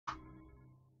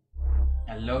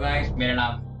Hello guys, मेरा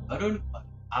नाम वरुण और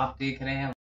आप देख रहे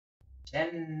हैं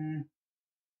जैन।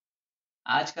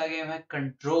 आज का गेम है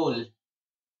कंट्रोल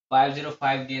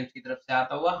 505 गेम्स की तरफ से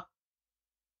आता हुआ।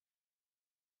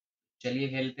 चलिए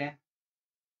खेलते हैं।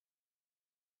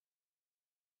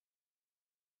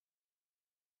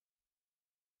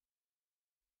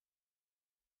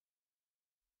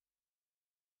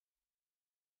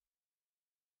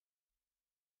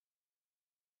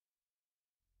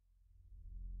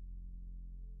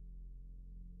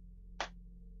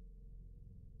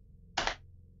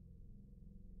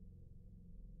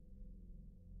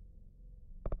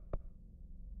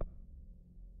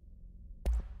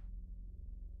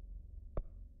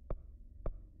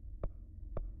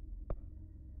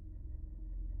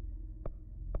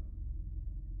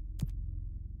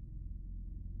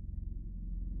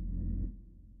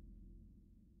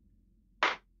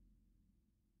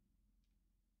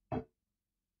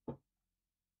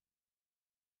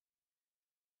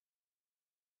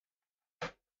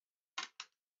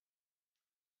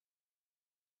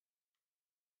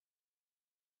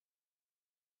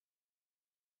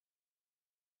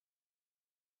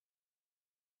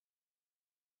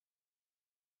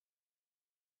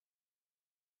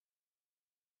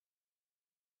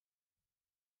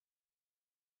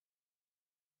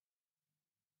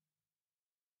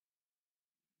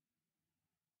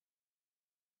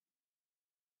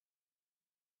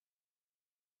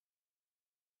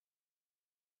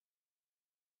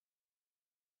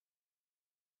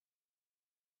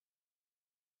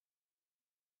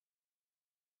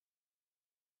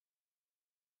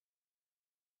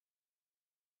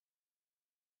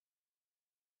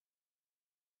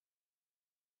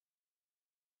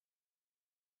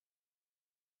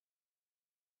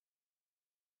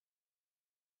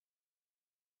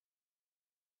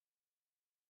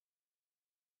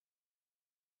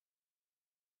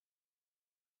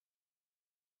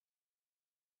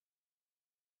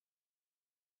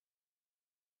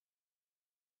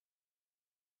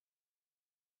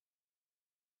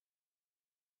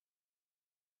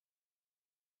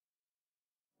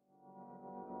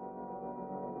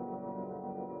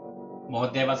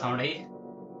 बहुत देर बाद sound I.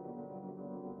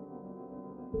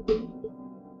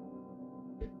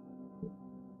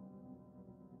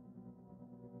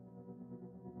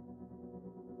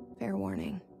 Fair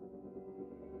warning.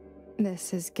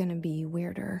 This is gonna be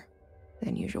weirder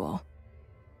than usual.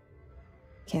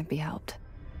 Can't be helped.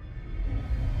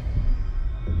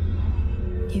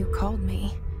 You called me.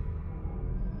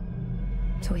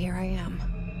 So here I am.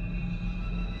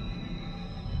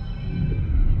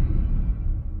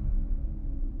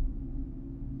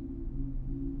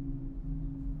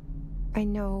 I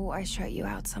know I shut you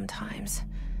out sometimes.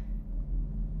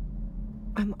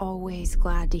 I'm always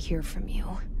glad to hear from you.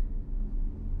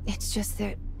 It's just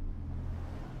that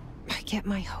I get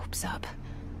my hopes up.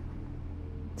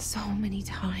 So many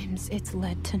times it's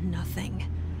led to nothing.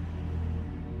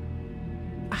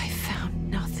 I found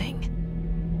nothing.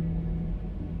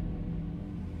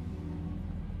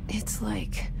 It's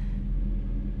like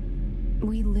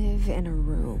we live in a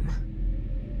room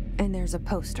and there's a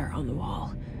poster on the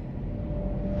wall.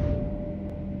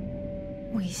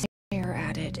 We stare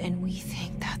at it and we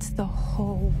think that's the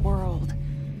whole world.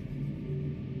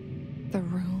 The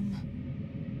room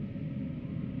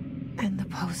and the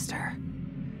poster.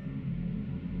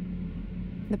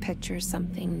 The picture's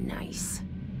something nice.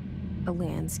 A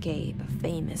landscape, a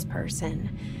famous person.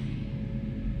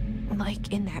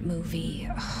 Like in that movie,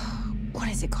 what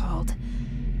is it called?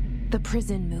 The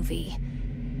prison movie.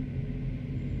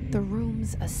 The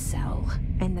room's a cell,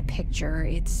 and the picture,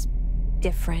 it's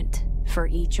different for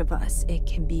each of us. It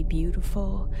can be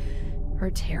beautiful or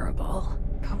terrible,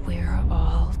 but we're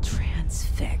all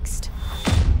transfixed.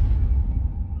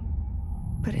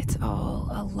 But it's all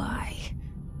a lie.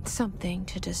 Something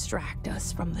to distract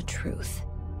us from the truth.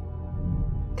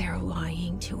 They're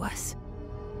lying to us.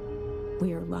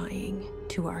 We're lying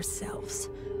to ourselves.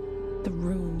 The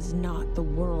room's not the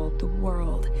world. The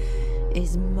world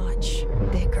is much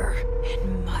bigger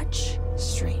and much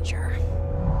stranger.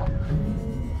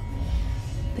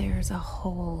 There's a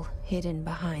hole hidden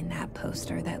behind that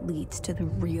poster that leads to the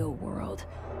real world.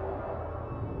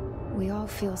 We all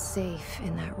feel safe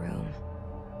in that room.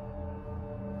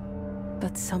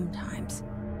 But sometimes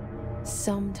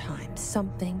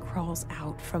something crawls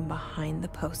out from behind the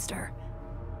poster.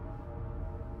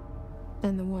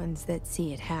 And the ones that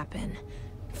see it happen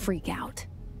freak out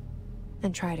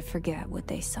and try to forget what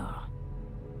they saw.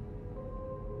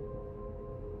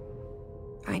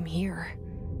 I'm here.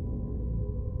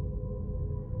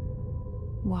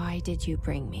 Why did you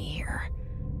bring me here?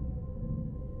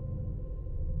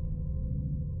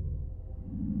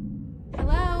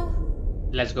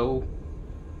 Let's go.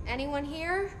 Anyone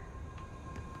here?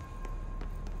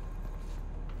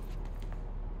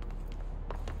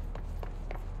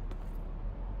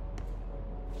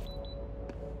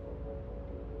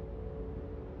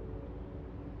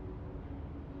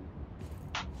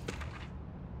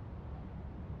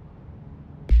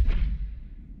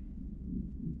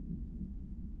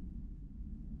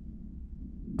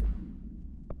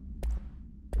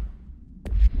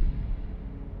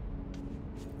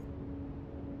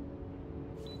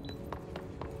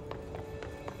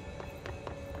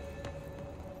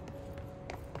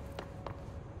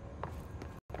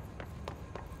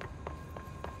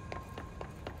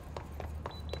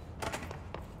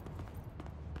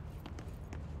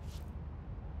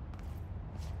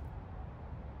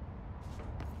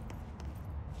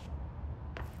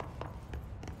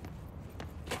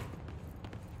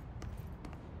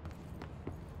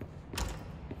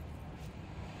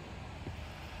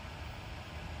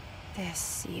 This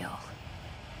seal.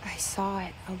 I saw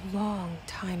it a long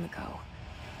time ago.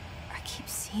 I keep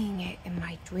seeing it in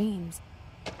my dreams.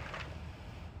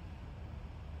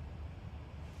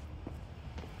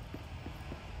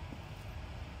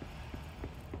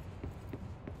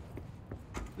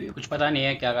 कुछ पता नहीं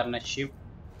है क्या करना है। Shift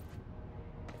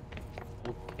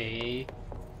okay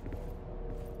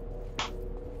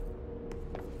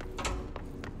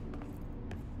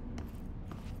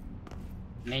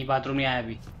नहीं bathroom नहीं आया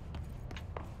अभी।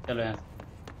 चलो यार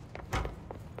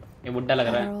ये बुड्ढा लग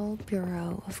रहा है। Federal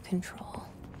Bureau of Control.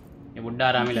 ये बुड्ढा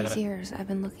आराम ही लग These रहा है। years I've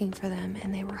been looking for them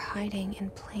and they were hiding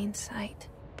in plain sight.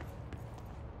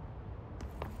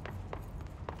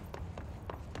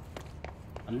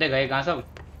 बंदे गए कहाँ सब?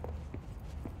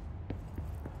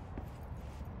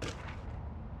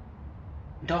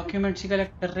 डॉक्यूमेंट्स ही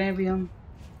कलेक्ट कर रहे हैं अभी हम।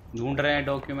 ढूंढ रहे हैं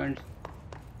डॉक्यूमेंट्स।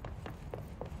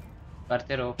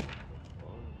 करते रहो।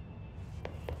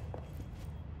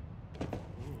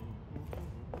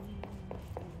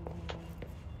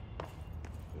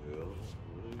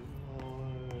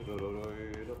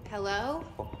 Hello?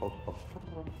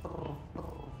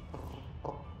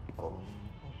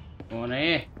 कौन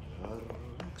है?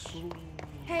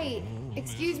 Hey,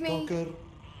 excuse me.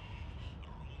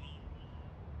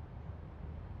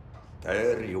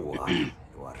 There you are.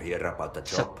 You are here about the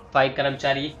job. सफाई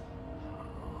कर्मचारी।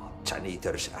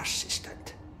 Janitor's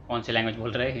assistant. कौन सी लैंग्वेज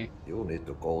बोल रहे हैं? You need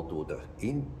to go to the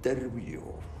interview.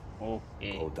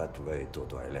 Okay Go that way to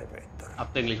the elevator.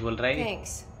 अब तो इंग्लिश बोल रहा है।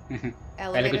 Thanks.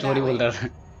 पहले कुछ और ही बोल रहा था।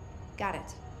 Got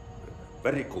it.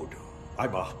 Very good.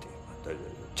 I'm Ahti, the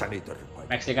janitor.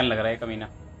 Mexican लग रहा है कमीना।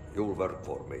 You'll work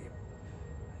for me.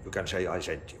 You can say I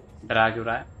sent you. डरा क्यों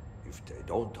रहा है? If they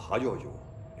don't hire you,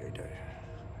 you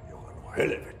are no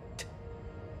helvet.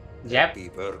 Yep. They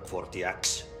work for the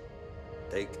axe.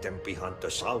 Take them behind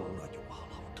the sauna,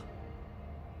 jumalauta.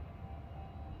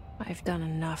 I've done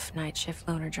enough night shift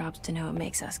loner jobs to know it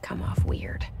makes us come off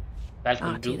weird.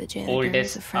 Welcome Ahti the to janitor is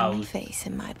oldest a friendly house. face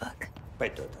in my book.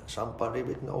 Better than somebody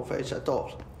with no face at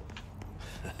all.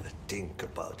 Think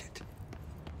about it.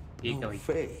 ठीक है No भाई।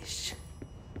 face.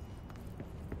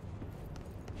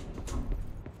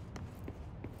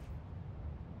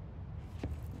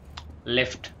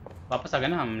 Lift वापस आ गए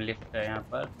ना हम। Lift है यहाँ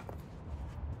पर।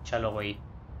 चलो भाई।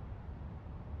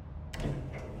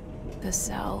 The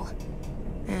cell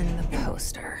and the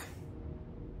poster.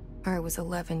 I was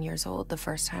 11 years old the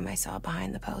first time I saw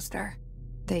behind the poster.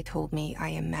 They told me I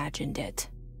imagined it.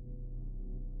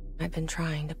 I've been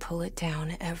trying to pull it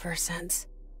down ever since.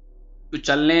 तो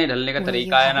चलने ढलने का Will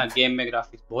तरीका you है ना। help? Game में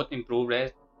graphics बहुत improved है।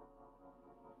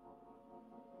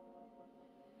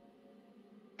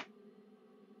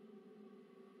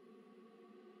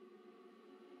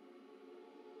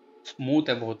 स्मूथ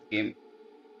है बहुत गेम।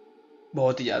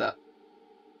 बहुत ही ज्यादा।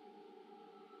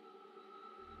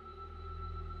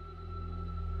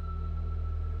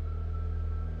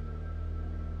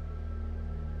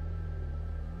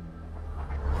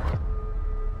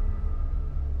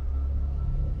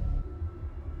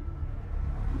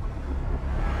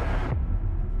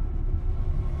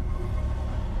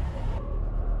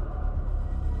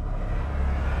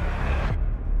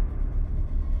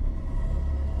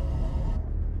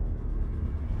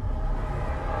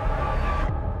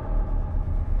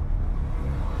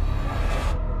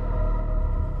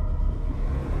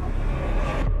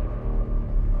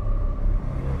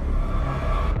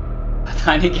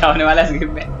 पता नहीं क्या होने वाला है इस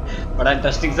गेम में। बड़ा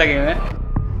इंटरेस्टिंग सा गेम है।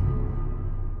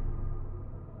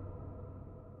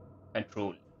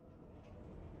 कंट्रोल।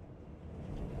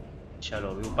 चलो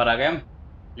अभी ऊपर आ गए हम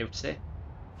लिफ्ट से।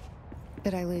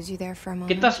 Did I lose you there for a moment?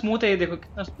 कितना स्मूथ है ये देखो।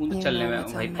 कितना स्मूथ You चलने know में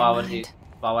what's भाई। on my power mind.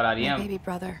 Power आ रही My है। baby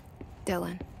brother,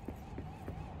 Dylan.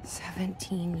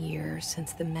 17 years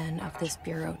since the men of this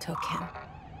bureau took him.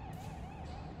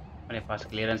 मेरे पास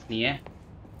क्लियरेंस नहीं है.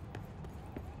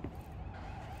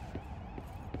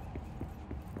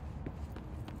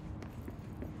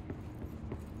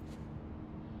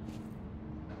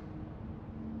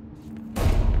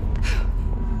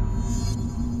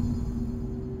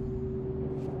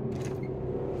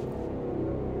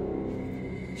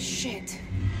 Shit.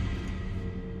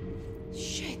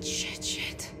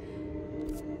 Shit.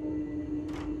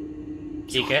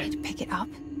 ठीक है. Pick it up.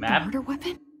 Map. Murder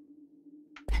weapon.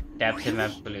 Tab से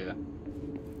मैप खुलेगा.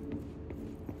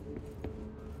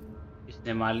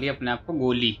 इसने मार ली अपने आप को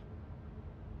गोली.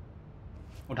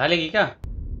 उठा लेगी क्या?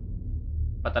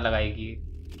 पता लगाएगी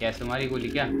कैसे मारी गोली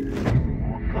क्या?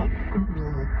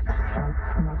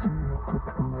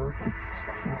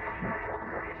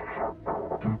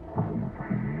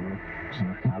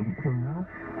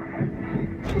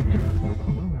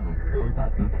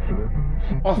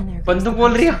 ओह, बंदूक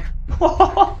बोल रही है.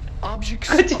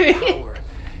 कुछ भी.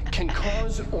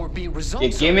 ये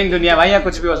गेमिंग दुनिया भाई, या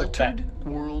कुछ भी हो सकता है.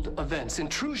 World events,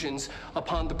 intrusions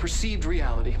upon the perceived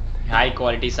reality. High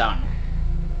quality sound.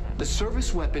 The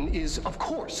service weapon is, of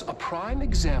course, a prime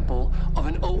example of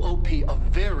an OOP, a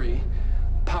very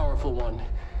powerful one.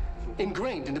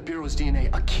 Ingrained in the Bureau's DNA,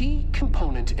 a key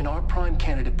component in our prime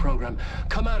candidate program.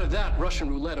 Come out of that Russian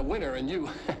roulette a winner and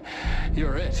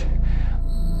you're it.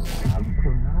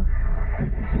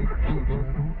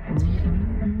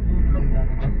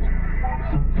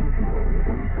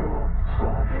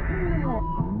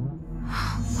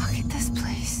 Look at this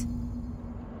place.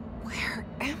 Where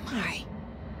am I?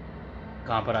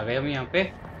 कहाँ पर आ गए हम यहाँ पे?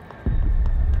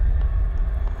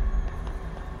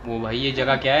 वो भाई ये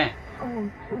जगह क्या है?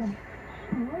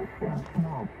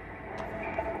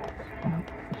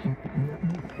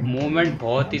 मूवमेंट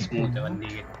बहुत ही स्मूथ है बंदी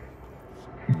के.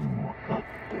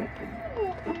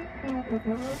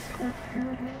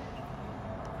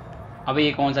 अबे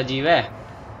ये कौन सा जीव है?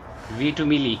 V2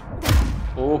 मिली.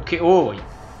 ओके. Oh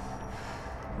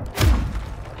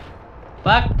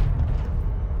fuck.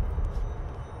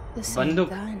 बंदूक.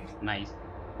 Nice.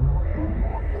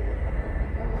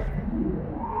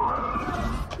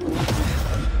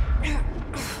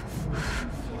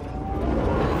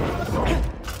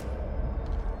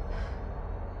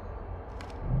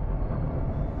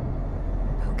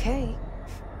 Okay,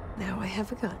 now I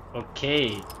have a gun. Okay.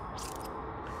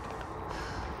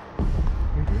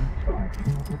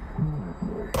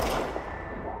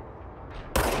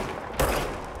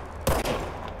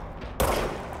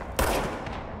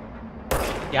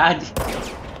 क्या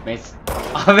मिस.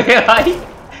 अबे भाई.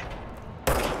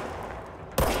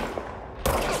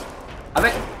 अबे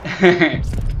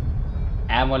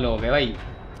एमो लो हो गए भाई.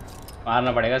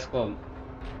 मारना पड़ेगा इसको.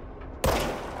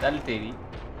 चल तेरी.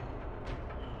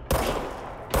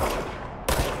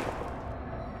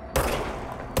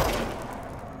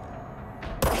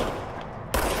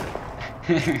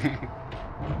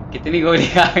 कितनी गोली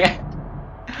आ गया.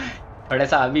 थोड़ा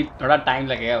सा अभी थोड़ा टाइम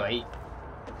लगेगा भाई.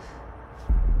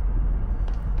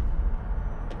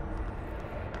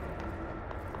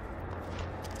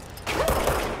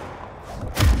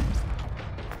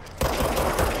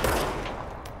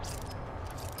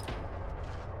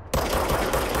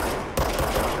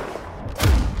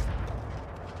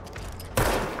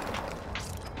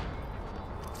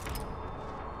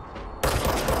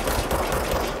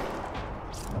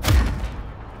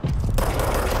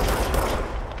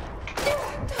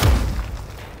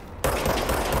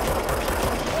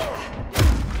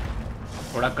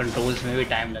 थोड़ा कंट्रोल्स में भी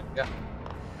टाइम लगेगा.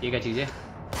 ये क्या चीज़ है?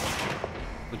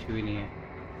 कुछ भी नहीं है.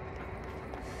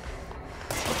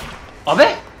 अबे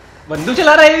बंदूक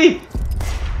चला रहा है ये भी.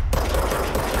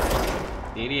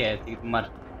 तेरी है ऐसी. मर.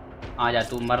 आ जा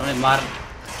तू. मारना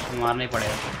ही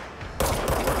पड़ेगा.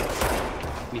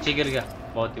 नीचे गिर गया.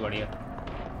 बहुत ही बढ़िया.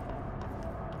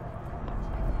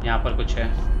 यहाँ पर कुछ है.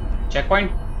 Check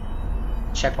point.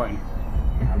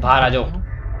 बाहर आ जाओ.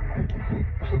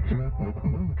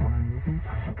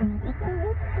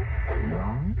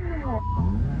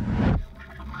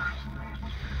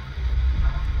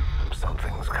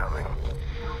 Something's coming.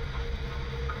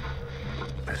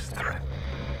 This threat.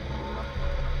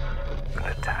 An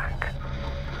attack.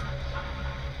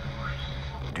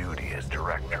 Duty as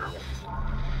director.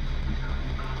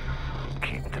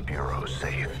 Keep the Bureau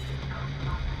safe.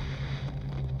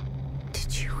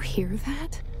 Did you hear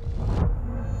that?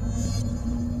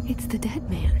 It's the dead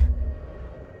man.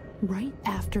 Right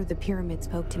after the pyramid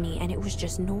spoke to me, and it was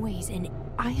just noise, and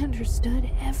I understood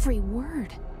every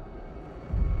word.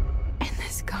 And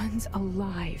this gun's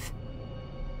alive.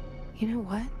 You know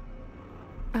what?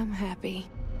 I'm happy.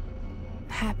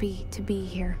 happy to be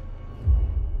here.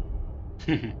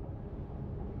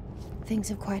 Things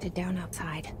have quieted down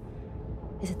outside.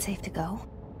 Is it safe to go?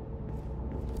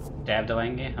 Tab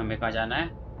दबाएंगे. हमें कहाँ जाना है?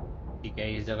 ठीक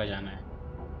है, इस जगह जाना है.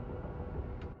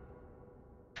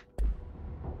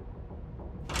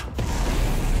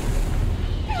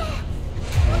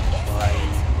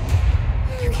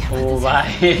 ओ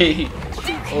भाई,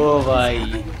 ओ भाई,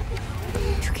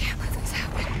 You can't let this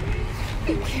happen.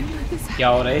 You can't let this happen. क्या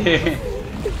हो रहा है?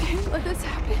 You can't let this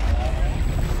happen.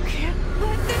 You can't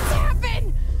let this happen.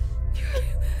 You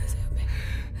can't let this happen.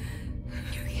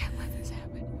 You can't let this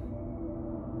happen.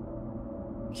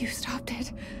 You stopped it.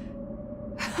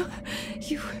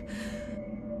 You.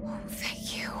 Oh, thank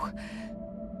you.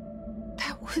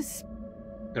 That was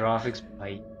graphics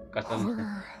भाई, कसम से.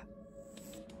 horror.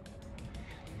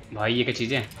 भाई ये क्या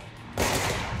चीजें हैं?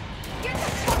 Get the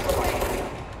fuck away.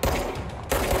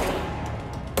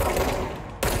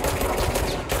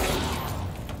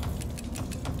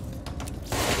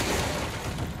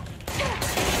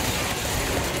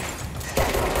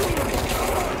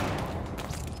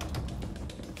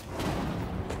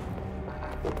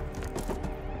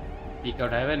 ये क्या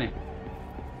उठाया मैंने?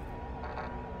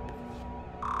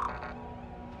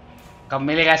 कब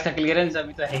मिलेगा इसका क्लियरेंस?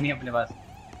 अभी तो है ही नहीं अपने पास.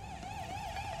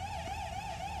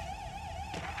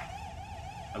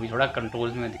 अभी थोड़ा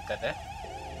कंट्रोल्स में दिक्कत है.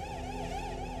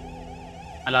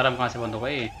 अलार्म कहाँ से बंद होगा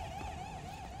ये?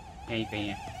 यहीं कहीं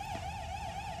है.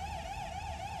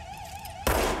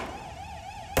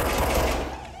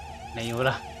 नहीं हो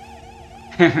रहा.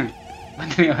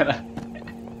 बंद नहीं हो रहा.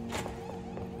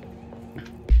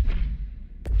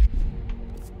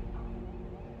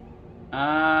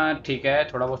 ठीक है,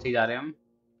 थोड़ा बहुत सही जा रहे हैं हम.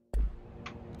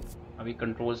 अभी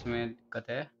कंट्रोल्स में दिक्कत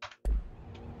है.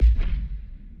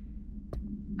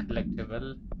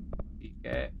 कलेक्टेबल, ठीक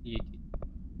है. ये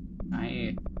हाँ,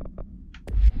 ये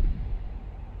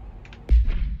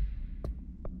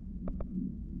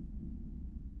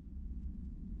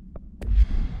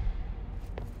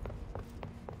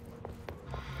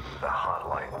The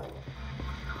hotline.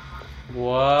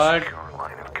 what? Secure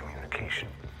line of communication.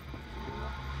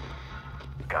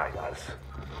 Guide us.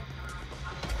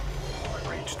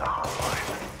 Reach the hotline.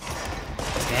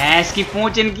 भैंस की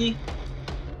पूंछ इनकी.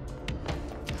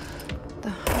 The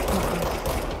hotline.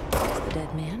 It's the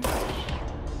dead man.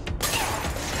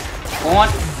 कौन?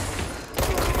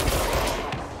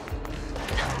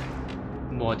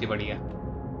 बहुत ही बढ़िया.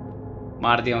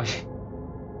 मार दिया मुझे.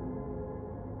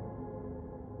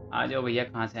 आ जाओ भैया,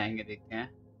 कहाँ से आएंगे देखते हैं.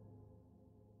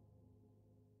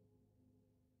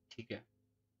 ठीक है.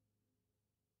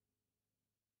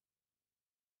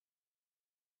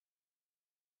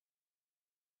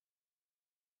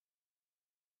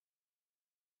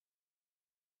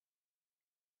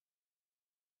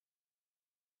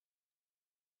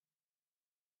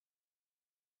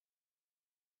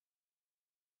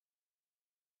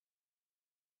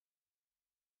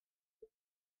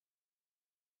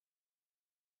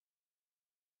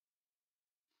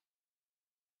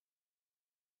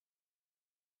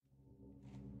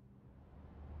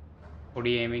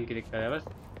 थोड़ी एमिंग की दिक्कत है बस.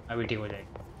 अभी ठीक हो जाएगी.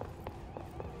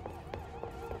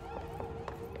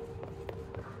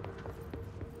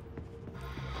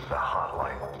 The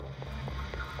hotline.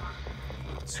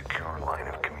 Secure line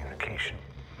of communication.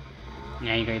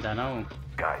 यहीं कहीं था ना वो.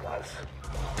 Guide us.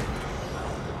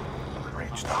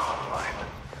 Reach the hotline.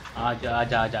 आजा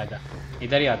आजा आजा आजा.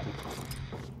 इधर ही आ तू.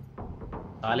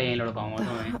 साले यहीं लड़ पाऊंगा The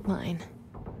तो मैं. hotline.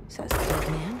 Says the dead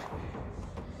man.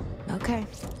 Okay.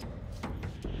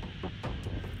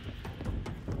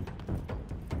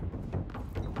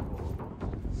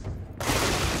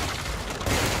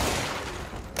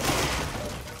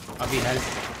 अभी हेल्थ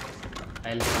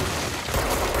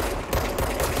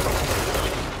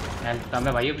कम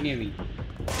है भाई अपनी. अभी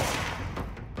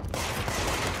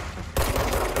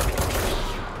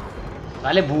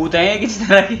साले भूत हैं किस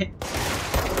तरह के.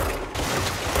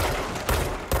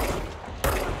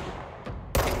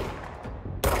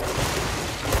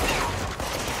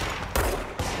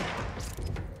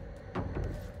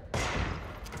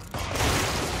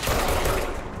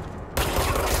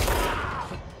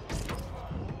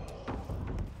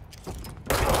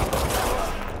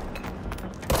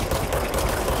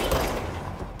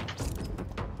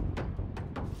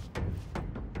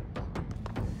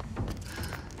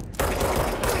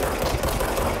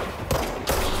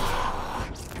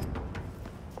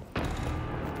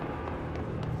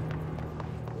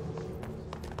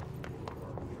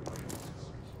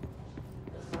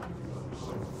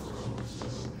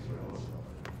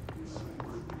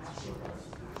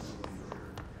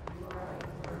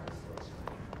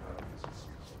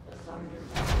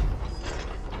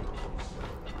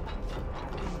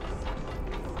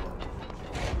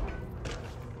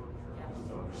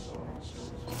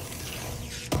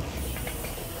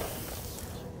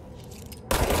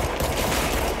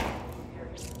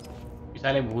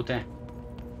 साले भूत हैं।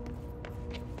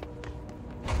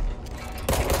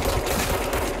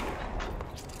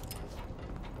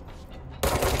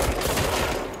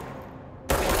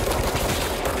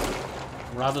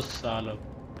 उड़ा दो सालो।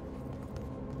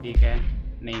 ठीक है,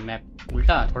 नहीं मैप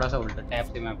उल्टा, थोड़ा सा उल्टा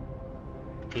टैप से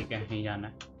मैप। ठीक है, नहीं जाना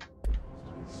है।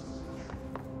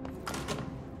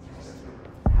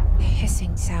 The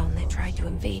hissing sound that tried to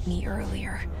invade me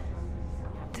earlier.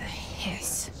 The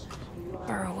hiss,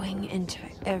 burrowing into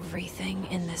everything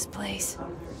in this place.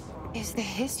 Is the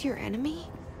hiss your enemy?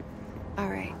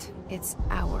 Alright, it's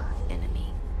our enemy.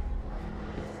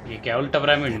 ये क्या उल्टा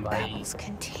पिरामिड That भाई? babble's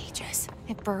contagious.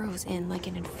 It burrows in like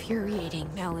an infuriating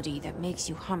melody that makes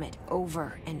you hum it over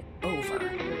and over.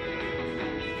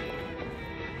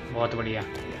 बहुत बढ़िया।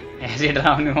 ऐसे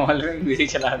डरावने माहौल में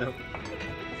म्यूजिक चला दो।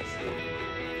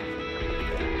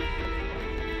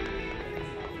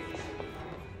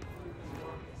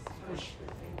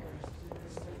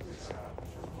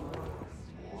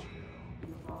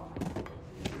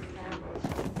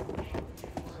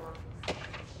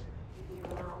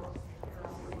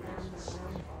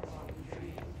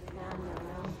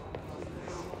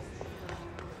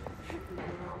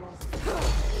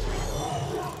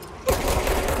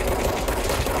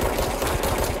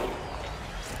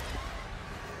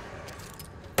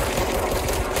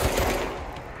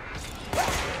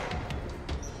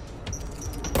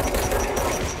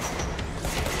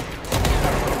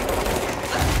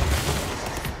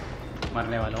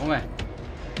 मरने वाला हूँ मैं।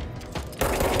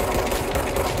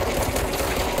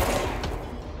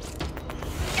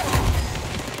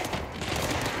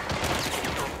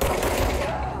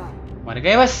 मर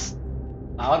गए बस।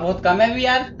 पावर बहुत कम है भी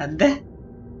यार, हद है।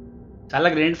 साला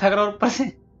ग्रेनेड फेंक रहा है ऊपर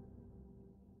से।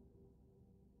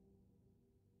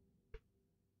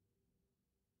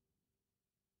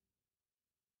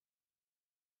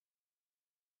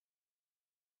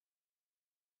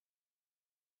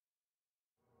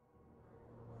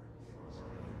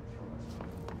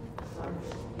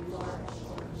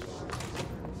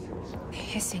 The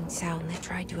hissing sound that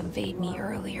tried to invade me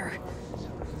earlier.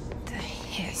 The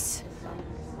hiss,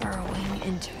 burrowing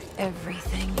into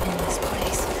everything in this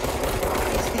place.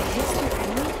 Is the hiss your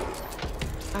enemy?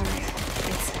 Alright,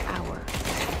 it's our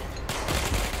enemy.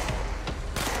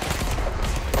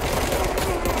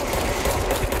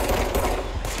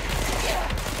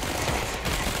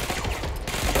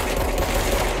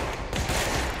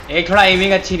 एक थोड़ा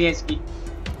एमिंग अच्छी नहीं है इसकी।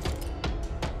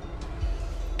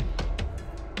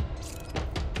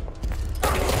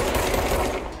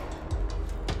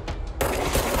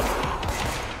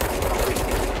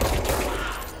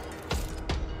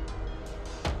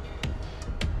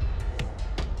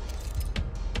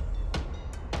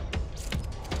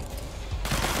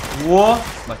 वो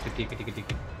बस ठीक है ठीक है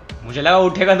ठीक है। मुझे लगा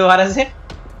उठेगा दोबारा से।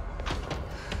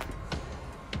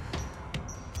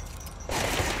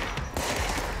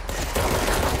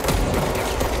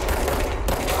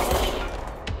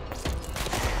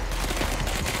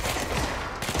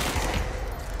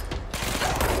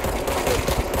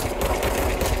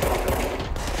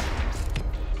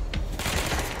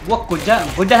 वो गुज्जा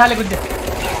गुज्जा साले गुज्जा।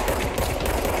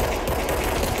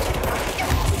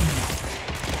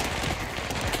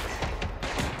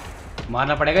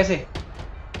 मारना पड़ेगा इसे।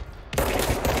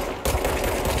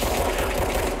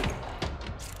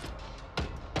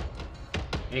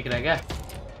 एक रह गया।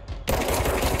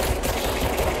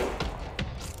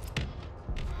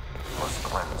 Must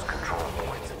cleanse control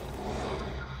points.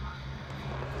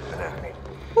 An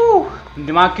enemy.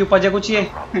 दिमाग के ऊपर जो कुछ ये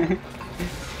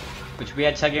कुछ भी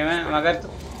अच्छा गेम है मगर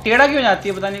टेढ़ा क्यों जाती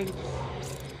है पता नहीं।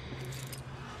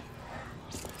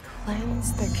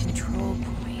 Cleanse the control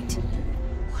point.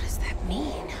 What does that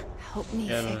mean? Help me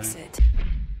fix it.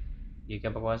 ये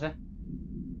क्या बकवास है?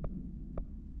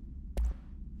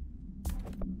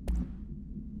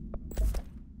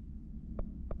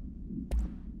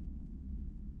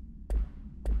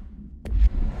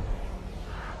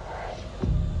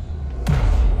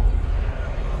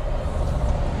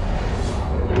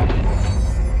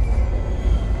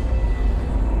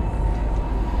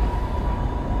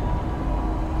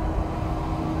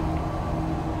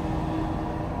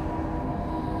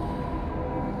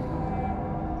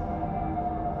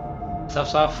 सब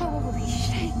साफ। Holy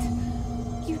shit!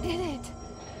 You did it!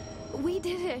 We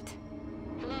did it!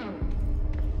 Hello?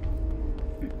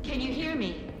 Can you hear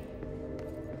me?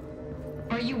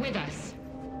 Are you with us?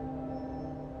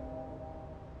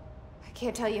 I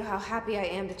can't tell you how happy I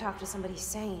am to talk to somebody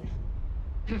sane.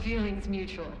 The feeling's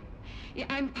mutual.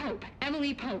 Yeah, I'm Pope,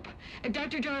 Emily Pope,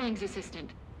 Dr. Darling's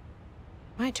assistant.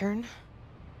 My turn.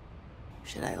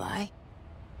 Should I lie?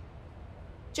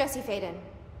 Jesse Faden.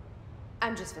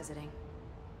 I'm just visiting.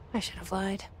 I should have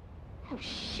lied. Oh,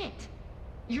 shit.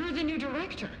 You're the new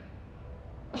director.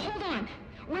 Hold on.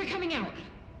 We're coming out.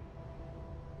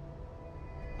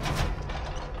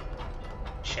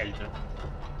 Shelter.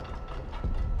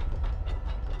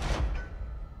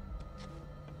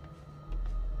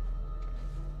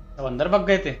 अब अंदर भाग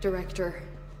गए थे. Director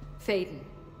Faden.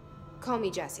 Call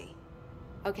me Jessie.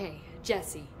 Okay,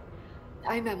 Jessie.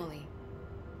 I'm Emily.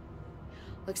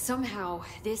 Look, somehow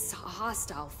this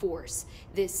hostile force,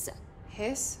 this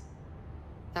Hiss?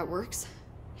 that works.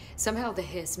 Somehow the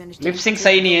hiss managed Lip to sync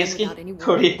सही नहीं है इसकी. without any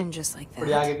थोड़ी. And just like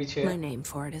थोड़ी आगे that, पीछे है. my name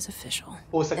for it is official.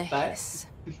 हो The सकता है. hiss.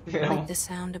 Like the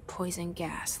sound of poison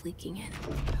gas leaking in.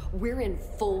 We're in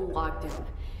full lockdown.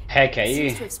 है क्या It ये?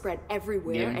 seems to have spread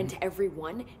everywhere Yeah. and to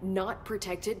everyone not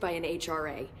protected by an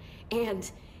HRA.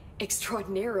 And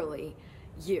extraordinarily,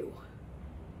 you.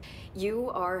 You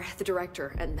are the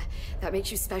director, and that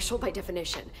makes you special by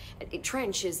definition.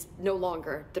 Trench is no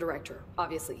longer the director,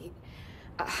 obviously.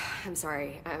 I'm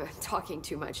sorry, I'm talking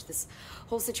too much. This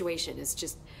whole situation is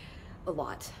just a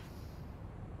lot.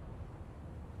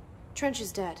 Trench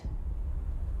is dead.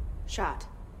 Shot.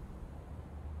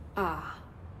 Ah,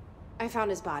 I found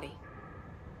his body.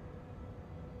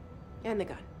 And the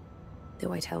gun.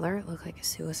 Do I tell her it looked like a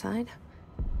suicide?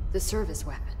 the service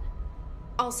weapon.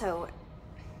 Also,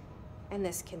 and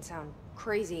this can sound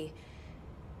crazy,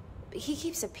 but he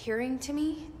keeps appearing to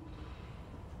me,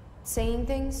 saying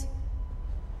things.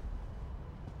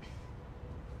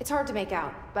 It's hard to make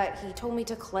out, but he told me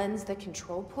to cleanse the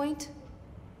control point,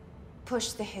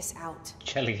 push the hiss out.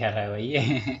 चल क्या रहा है भाई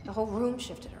ये? The whole room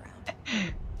shifted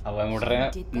around. हवा में उड़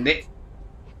रहे Did हैं. that?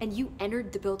 And you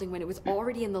entered the building when it was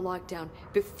already in the lockdown,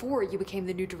 before you became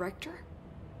the new director?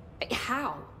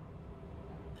 How?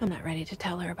 I'm not ready to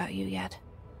tell her about you yet.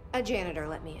 A janitor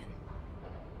let me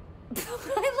in.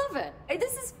 I love it.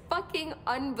 This is fucking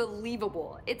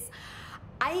unbelievable.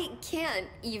 I can't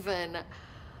even...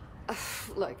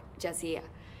 Look, Jesse,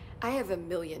 I have a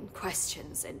million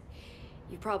questions, and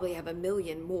you probably have a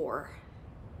million more.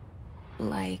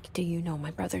 Like, do you know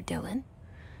my brother Dylan?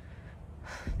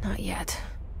 Not yet.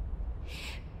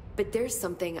 But there's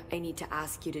something I need to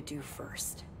ask you to do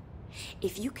first.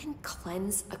 If you can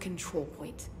cleanse a control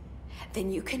point, then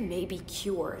you can maybe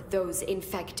cure those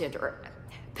infected or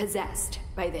possessed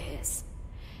by the hiss.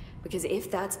 Because if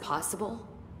that's possible,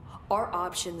 our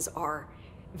options are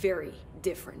very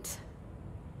different.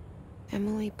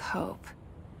 Emily Pope.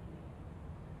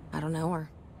 I don't know her,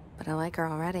 but I like her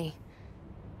already.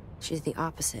 She's the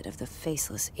opposite of the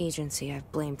faceless agency I've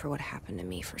blamed for what happened to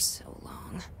me for so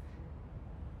long.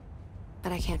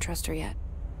 But I can't trust her yet.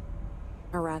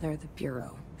 Or rather, the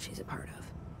bureau she's a part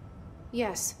of.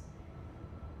 Yes.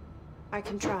 I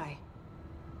can try.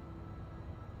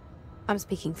 I'm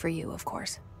speaking for you, of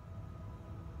course.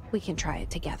 We can try it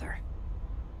together.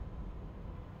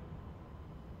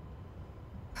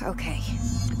 Okay.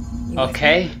 You with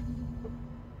Okay. me?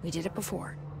 We did it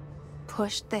before.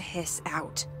 Push the hiss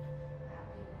out.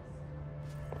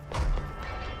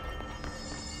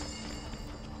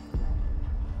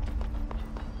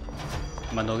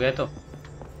 बंद हो गया तो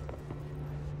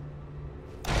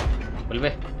बोल बे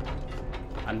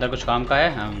अंदर कुछ काम का है.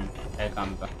 हम है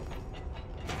काम का.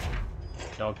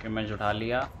 डॉक्यूमेंट्स उठा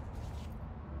लिया.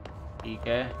 ठीक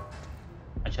है.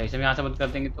 अच्छा इसे हम यहाँ से बंद कर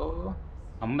देंगे तो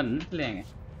हम बंद नहीं लेंगे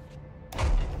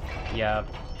या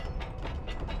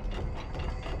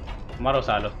मारो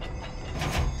सालो.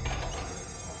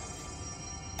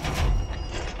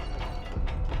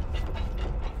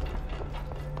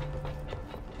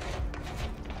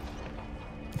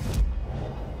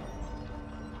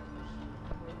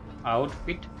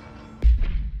 आउटफिट.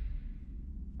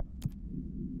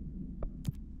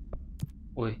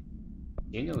 ओए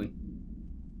चेंज हो गई.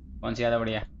 कौन सी ज़्यादा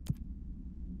बढ़िया?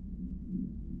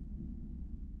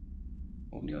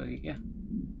 घूमनी होगी क्या?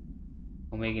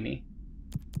 घूमेगी नहीं.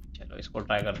 चलो इसको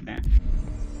ट्राई करते हैं.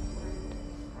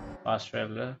 Fast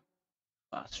traveller.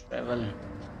 Fast travel.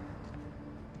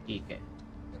 ठीक है.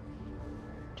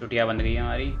 छुट्टियाँ बंद गई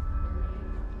हमारी.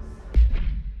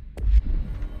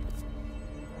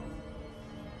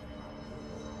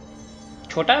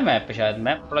 छोटा है मैप पे. शायद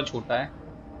मैप थोड़ा छोटा है.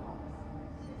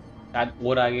 शायद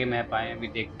और आगे मैप आए. अभी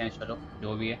देखते हैं. चलो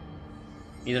जो भी है.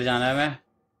 इधर जाना है मैं.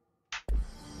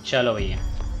 चलो भैया.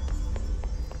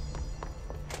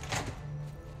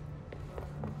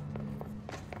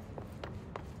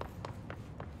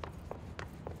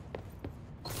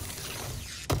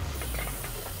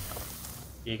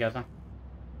 ये क्या था?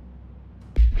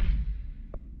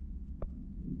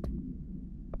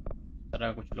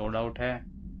 तरह कुछ लोड आउट है.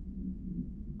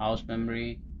 House memory.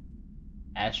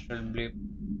 Astral blip.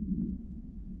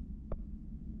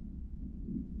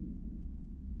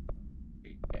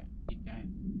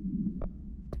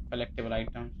 Collectable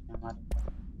items हमारे पास,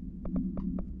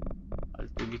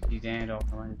 फालतू की चीज़ें हैं,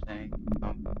 डॉक्यूमेंट्स हैं,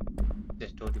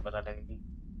 स्टोरी पता लगेगी,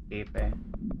 टेप है,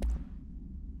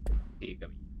 ठीक है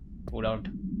भाई। लूट आउट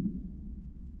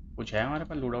कुछ है हमारे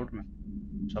पास? लूट आउट में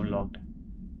सब लॉक्ड है।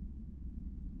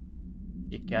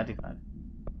 ये क्या दिखा रहा है?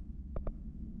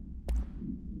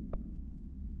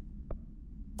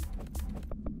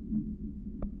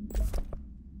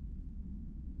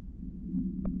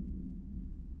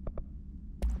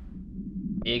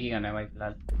 एक ही गन है भाई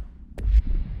फिलहाल,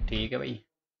 ठीक है भाई।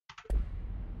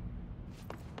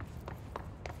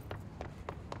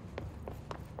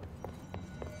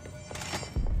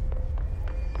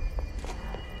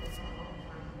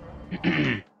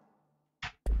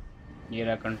 ये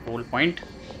रहा कंट्रोल पॉइंट।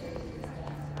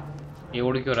 ये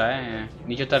उड़ क्यों रहा है?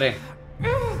 नीचे उतरे।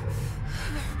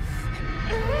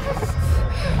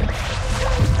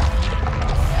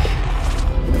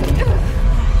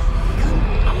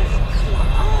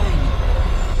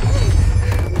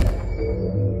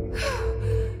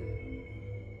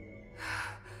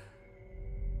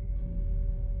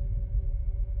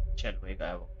 चलो ये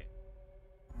गायब हो गया।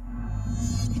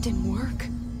 It didn't work.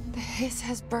 The hiss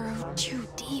has burrowed too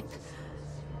deep.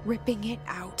 Ripping it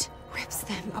out rips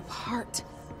them apart.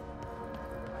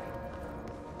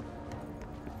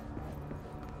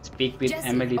 Speak with Jesse,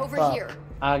 Emily over Park. here.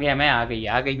 आ गया मैं, आ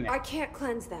गई मैं। I can't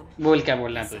cleanse them. बोल क्या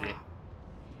बोलना है तुझे?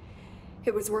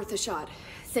 It was worth a shot.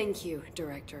 Thank you,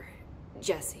 Director.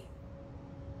 Jesse.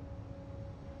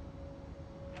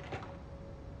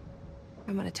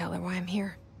 I'm gonna tell her why I'm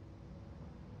here.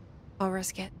 I'll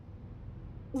risk it.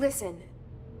 Listen,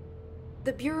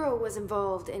 the Bureau was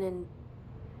involved in an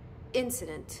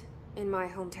incident in my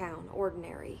hometown,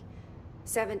 Ordinary,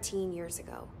 17 years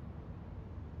ago.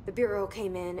 The Bureau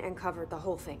came in and covered the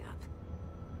whole thing up.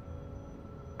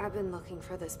 I've been looking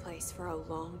for this place for a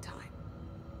long time.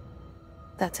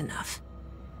 That's enough.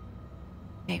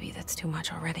 Maybe that's too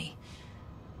much already.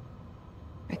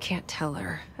 I can't tell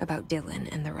her about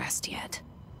Dylan and the rest yet.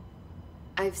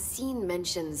 I've seen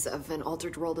mentions of an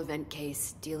Altered World event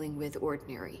case dealing with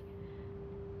Ordinary.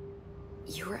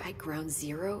 You were at Ground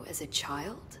Zero as a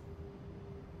child?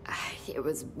 It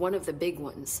was one of the big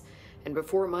ones, and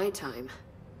before my time.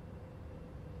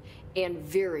 And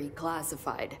very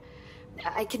classified.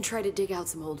 I can try to dig out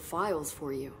some old files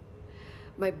for you.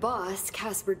 My boss,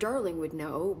 Casper Darling, would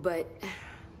know, but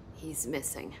he's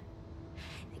missing.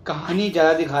 कहानी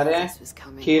ज़्यादा दिखा रहे हैं,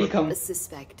 खेल कम।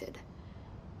 Suspected.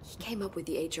 He came up with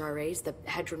the HRAs, the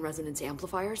Hadron Resonance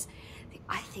Amplifiers.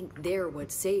 I think they're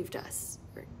what saved us.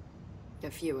 Or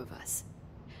a few of us.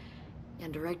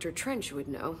 And Director Trench would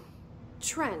know.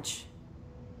 Trench?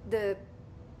 The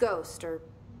ghost, or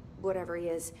whatever he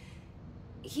is.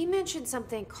 He mentioned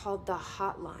something called the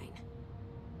Hotline.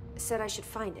 Said I should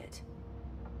find it.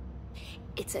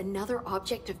 It's another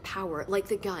object of power, like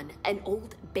the gun, an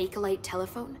old Bakelite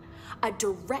telephone. A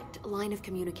direct line of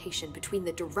communication between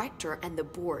the director and the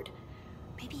board.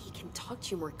 Maybe he can talk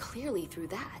to you more clearly through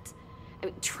that. I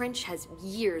mean, Trench has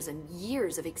years and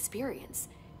years of experience.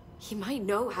 He might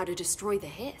know how to destroy the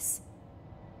hiss.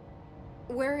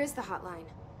 Where is the hotline?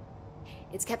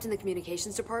 It's kept in the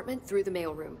communications department through the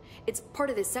mailroom. It's part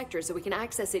of this sector, so we can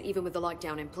access it even with the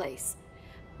lockdown in place.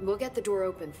 We'll get the door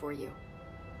open for you.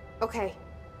 Okay,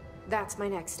 that's my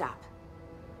next stop.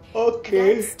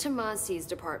 Okay. That's Tomasi's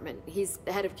department. He's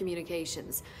the head of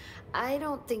communications. I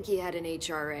don't think he had an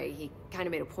HRA. He kind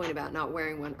of made a point about not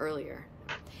wearing one earlier.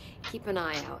 Keep an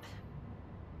eye out.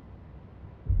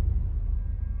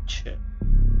 Shit.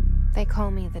 They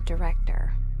call me the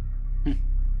director.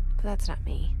 But that's not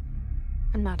me.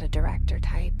 I'm not a director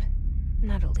type. I'm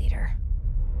not a leader.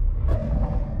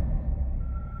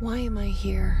 Why am I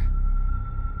here?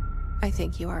 I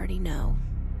think you already know.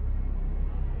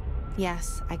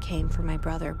 Yes, I came for my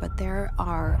brother, but there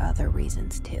are other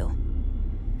reasons too.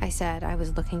 I said I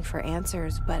was looking for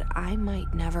answers, but I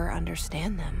might never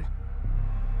understand them.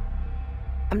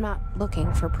 I'm not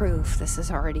looking for proof. This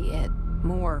is already it.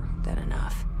 More than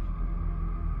enough.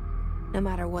 No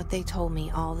matter what they told me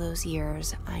all those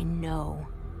years, I know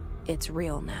it's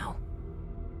real now.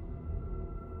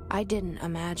 I didn't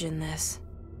imagine this.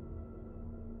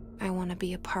 I want to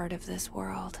be a part of this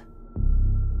world.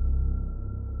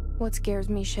 What scares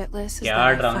me shitless is that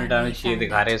I finally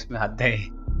found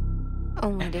it.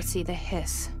 Only to see the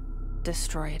hiss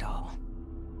destroy it all.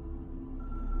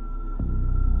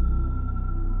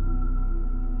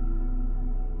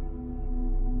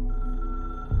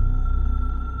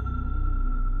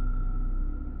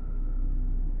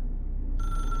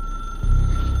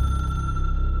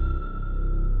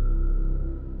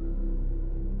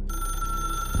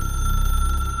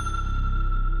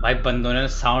 भाई बंदों ने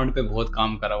sound पे बहुत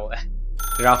काम करा हुआ है,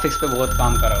 graphics पे बहुत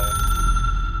काम करा हुआ है।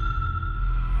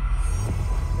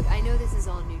 Look, I know this is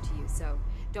all new to you, so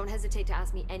don't hesitate to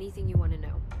ask me anything you want to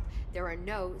know. There are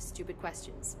no stupid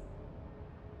questions.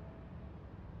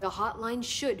 The hotline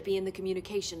should be in the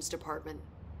communications department.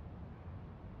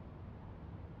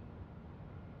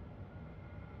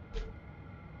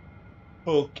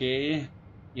 Okay,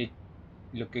 ये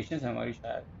location है हमारी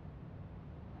शायद।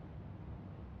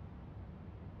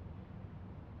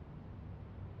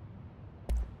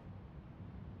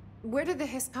 Where did the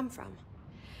hiss come from?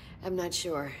 I'm not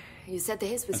sure. You said the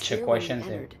hiss was Achha, here when you questions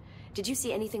entered. Did you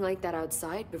see anything like that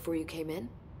outside before you came in?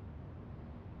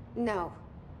 No.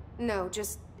 No,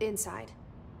 just inside.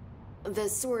 The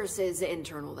source is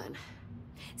internal then.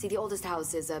 See, the oldest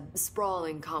house is a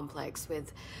sprawling complex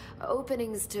with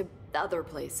openings to other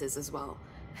places as well.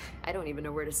 I don't even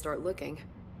know where to start looking.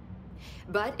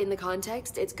 But in the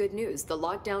context, it's good news. The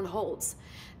lockdown holds.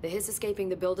 The hiss escaping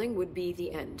the building would be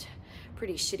the end.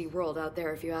 Pretty shitty world out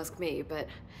there if you ask me, but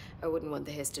I wouldn't want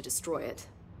the hiss to destroy it.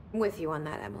 With you on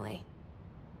that, Emily.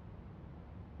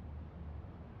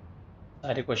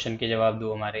 सारे question के जवाब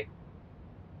दो हमारे।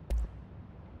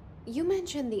 You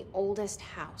mentioned the oldest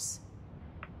house.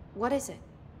 What is it?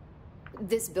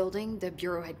 This building, the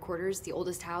Bureau headquarters, the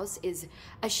oldest house, is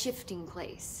a shifting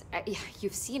place.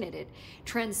 You've seen it. It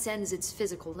transcends its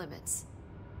physical limits.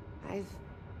 I've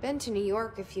been to New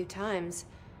York a few times.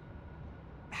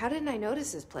 How didn't I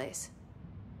notice this place?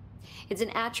 It's an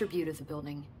attribute of the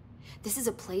building. This is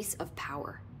a place of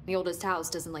power. The oldest house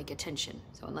doesn't like attention,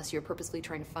 so unless you're purposely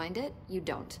trying to find it, you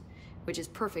don't, which is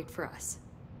perfect for us.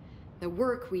 The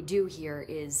work we do here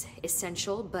is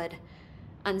essential, but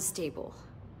unstable.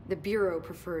 The Bureau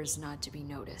prefers not to be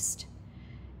noticed.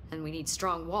 And we need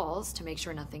strong walls to make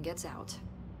sure nothing gets out.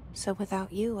 So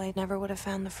without you, I never would have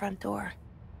found the front door.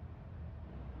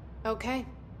 Okay.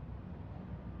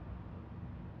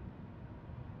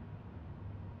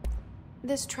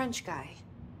 This trench guy.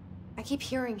 I keep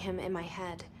hearing him in my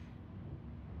head.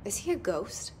 Is he a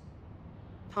ghost?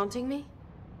 Haunting me?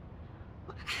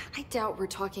 I doubt we're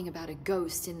talking about a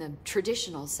ghost in the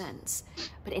traditional sense,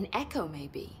 but an echo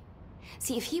maybe.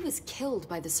 See, if he was killed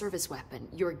by the service weapon,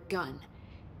 your gun,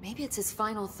 maybe it's his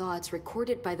final thoughts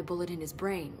recorded by the bullet in his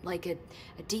brain, like a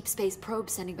deep space probe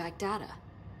sending back data.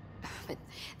 But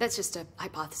that's just a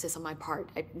hypothesis on my part.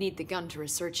 I need the gun to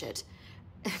research it.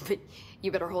 But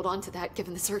you better hold on to that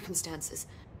given the circumstances.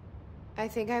 I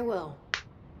think I will.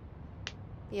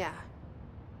 Yeah.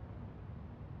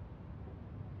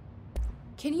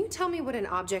 Can you tell me what an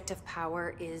object of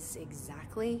power is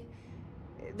exactly?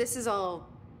 This is all,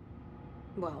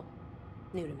 well,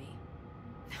 new to me.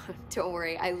 Don't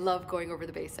worry, I love going over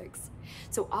the basics.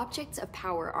 So objects of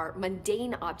power are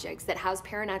mundane objects that house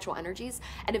paranatural energies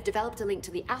and have developed a link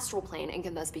to the astral plane and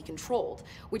can thus be controlled,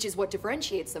 which is what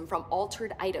differentiates them from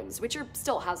altered items, which are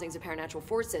still housings of paranatural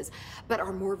forces, but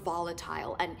are more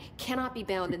volatile and cannot be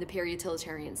bound in the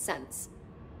peri-utilitarian sense.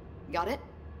 Got it?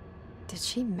 Did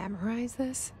she memorize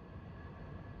this?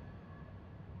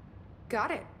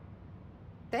 Got it.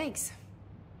 Thanks.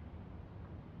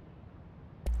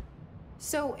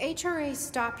 So, HRA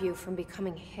stop you from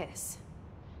becoming Hiss?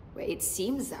 Well, it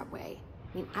seems that way.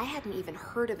 I mean, I hadn't even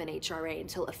heard of an HRA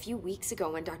until a few weeks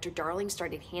ago when Dr. Darling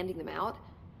started handing them out.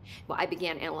 Well, I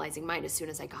began analyzing mine as soon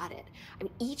as I got it. I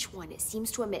mean, each one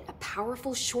seems to emit a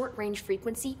powerful short-range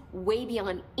frequency way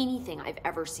beyond anything I've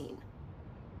ever seen.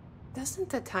 Doesn't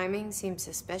the timing seem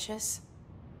suspicious?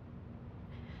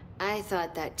 I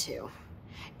thought that too.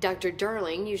 Dr.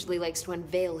 Darling usually likes to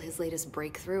unveil his latest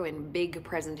breakthrough in big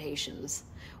presentations.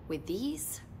 With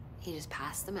these, he just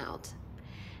passed them out.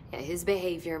 Yeah, his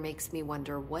behavior makes me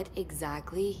wonder what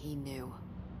exactly he knew.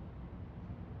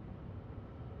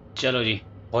 चलो जी,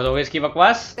 बहुत हो गई इसकी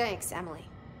बकवास। Thanks, Emily.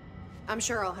 I'm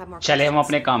sure I'll have more चले हम questions.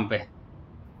 अपने काम पे।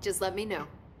 Just let me know.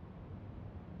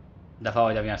 दफा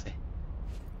हो जाओ यहाँ से।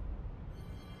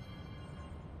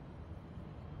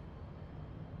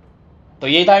 तो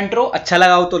यही था इंट्रो। अच्छा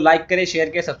लगा हो तो लाइक करें, शेयर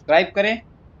करें, सब्सक्राइब करें